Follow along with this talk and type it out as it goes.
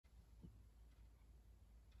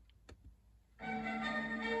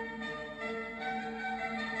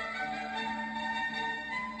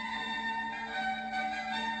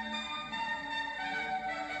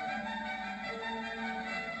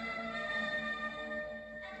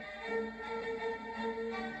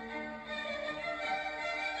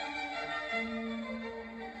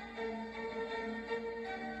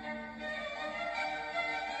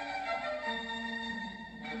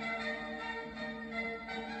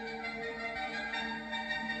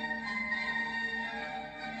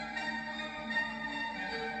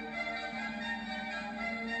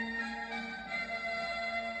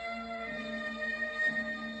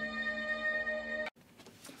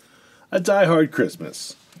A Die Hard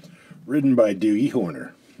Christmas, written by Doogie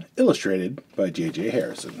Horner, illustrated by J.J.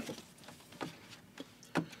 Harrison.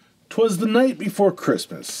 'Twas the night before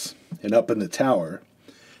Christmas, and up in the tower,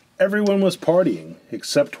 everyone was partying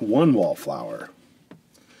except one wallflower.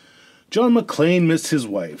 John McClane missed his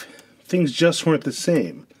wife. Things just weren't the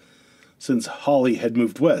same, since Holly had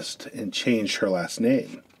moved west and changed her last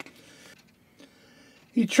name.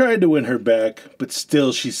 He tried to win her back, but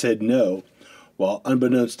still she said no, while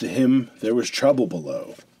unbeknownst to him, there was trouble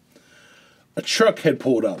below. A truck had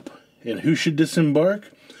pulled up, and who should disembark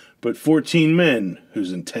but 14 men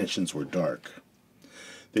whose intentions were dark.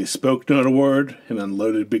 They spoke not a word and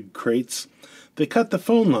unloaded big crates. They cut the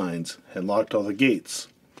phone lines and locked all the gates.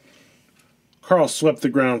 Carl swept the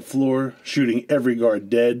ground floor, shooting every guard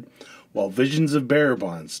dead, while visions of bearer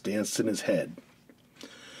bonds danced in his head.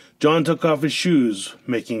 John took off his shoes,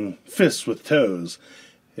 making fists with toes.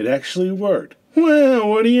 It actually worked. Well,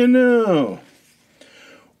 what do you know?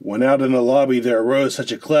 When out in the lobby there arose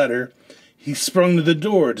such a clatter, he sprung to the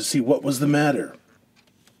door to see what was the matter.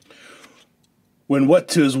 When what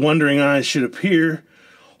to his wondering eyes should appear,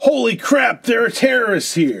 holy crap, there are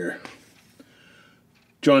terrorists here!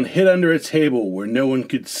 John hid under a table where no one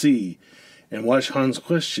could see and watched Hans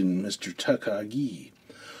question Mr. Takagi.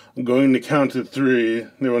 I'm going to count to 3.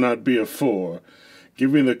 There will not be a 4.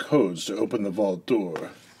 Give me the codes to open the vault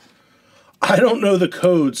door. I don't know the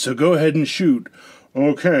codes, so go ahead and shoot.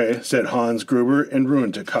 Okay, said Hans Gruber and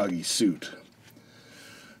ruined Takagi's suit.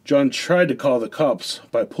 John tried to call the cops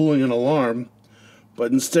by pulling an alarm,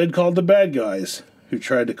 but instead called the bad guys who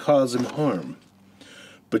tried to cause him harm.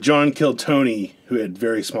 But John killed Tony, who had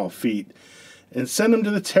very small feet, and sent him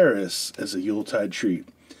to the terrace as a Yuletide treat.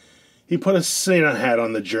 He put a Santa hat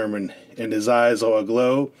on the German, and his eyes all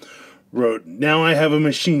aglow, wrote, "Now I have a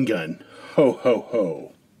machine gun. Ho, ho, ho."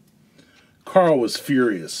 Carl was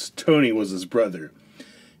furious. Tony was his brother.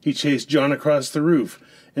 He chased John across the roof,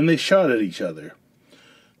 and they shot at each other.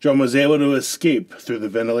 John was able to escape through the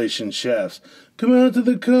ventilation shafts. Come out to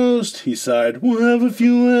the coast, he sighed. We'll have a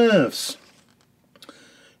few laughs.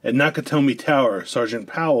 At Nakatomi Tower, Sergeant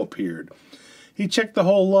Powell appeared. He checked the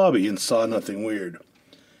whole lobby and saw nothing weird.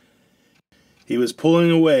 He was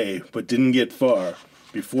pulling away, but didn't get far,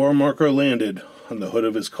 before Marco landed on the hood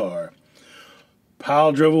of his car.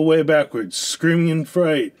 Powell drove away backwards, screaming in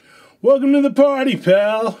fright. Welcome to the party,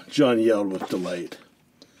 pal, John yelled with delight.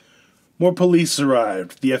 More police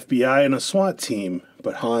arrived, the FBI and a SWAT team,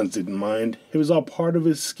 but Hans didn't mind. It was all part of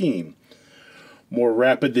his scheme. More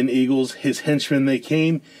rapid than eagles, his henchmen they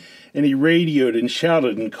came, and he radioed and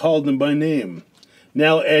shouted and called them by name.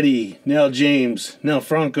 Now Eddie, now James, now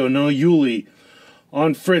Franco, now Yuli,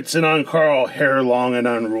 on Fritz and on Carl, hair long and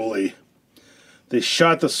unruly. They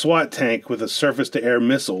shot the SWAT tank with a surface-to-air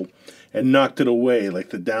missile and knocked it away like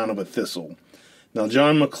the down of a thistle. Now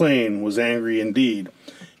John McClane was angry indeed.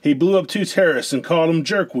 He blew up 2 terrorists and called them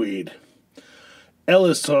jerkweed.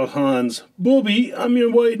 Ellis told Hans, Booby, I'm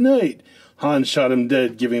your white knight. Hans shot him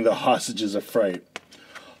dead, giving the hostages a fright.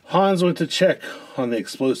 Hans went to check on the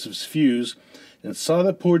explosives fuse and saw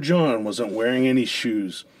that poor John wasn't wearing any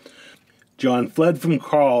shoes. John fled from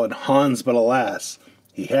Carl and Hans, but alas,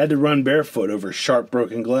 he had to run barefoot over sharp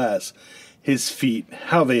broken glass. His feet,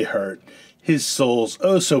 how they hurt. His soles,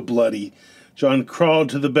 oh so bloody. John crawled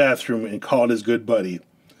to the bathroom and called his good buddy.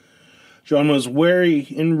 John was wary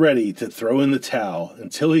and ready to throw in the towel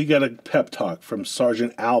until he got a pep talk from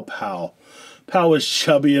Sergeant Al Powell. Powell was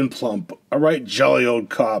chubby and plump, a right jolly old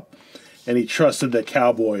cop, and he trusted the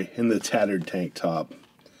cowboy in the tattered tank top.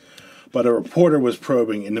 But a reporter was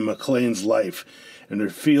probing into McClane's life and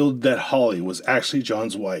revealed that Holly was actually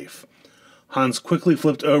John's wife. Hans quickly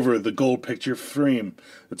flipped over the gold picture frame.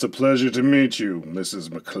 It's a pleasure to meet you, Mrs.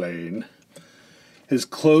 McClane. His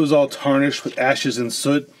clothes all tarnished with ashes and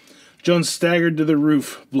soot, John staggered to the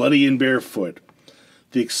roof, bloody and barefoot.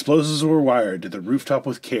 The explosives were wired to the rooftop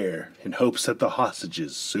with care, in hopes that the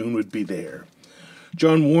hostages soon would be there.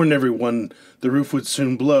 John warned everyone the roof would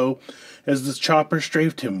soon blow, as the chopper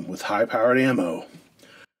strafed him with high-powered ammo.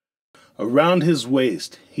 Around his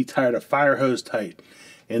waist, he tied a fire hose tight,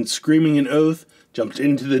 and screaming an oath, jumped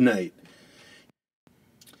into the night.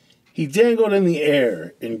 He dangled in the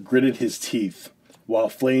air and gritted his teeth, while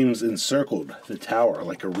flames encircled the tower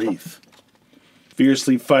like a wreath.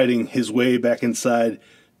 Fiercely fighting his way back inside,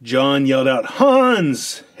 John yelled out,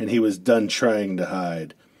 Hans! And he was done trying to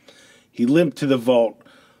hide. He limped to the vault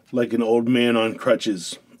like an old man on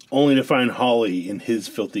crutches, only to find Holly in his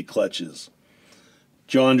filthy clutches.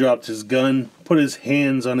 John dropped his gun, put his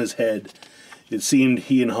hands on his head. It seemed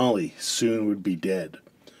he and Holly soon would be dead.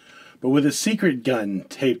 But with a secret gun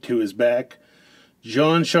taped to his back,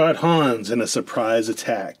 John shot Hans in a surprise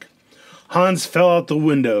attack. Hans fell out the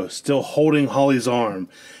window, still holding Holly's arm,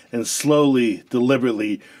 and slowly,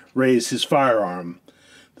 deliberately raised his firearm.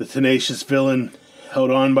 The tenacious villain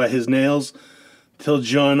held on by his nails till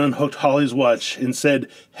John unhooked Holly's watch and said,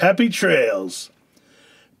 "Happy trails!"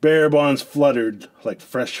 Bear bonds fluttered like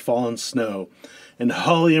fresh fallen snow, and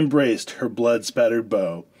Holly embraced her blood-spattered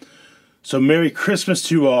bow. So Merry Christmas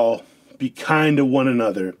to you all, be kind to one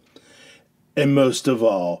another, and most of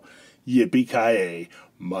all, yippee-ki-yay,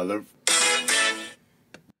 mother...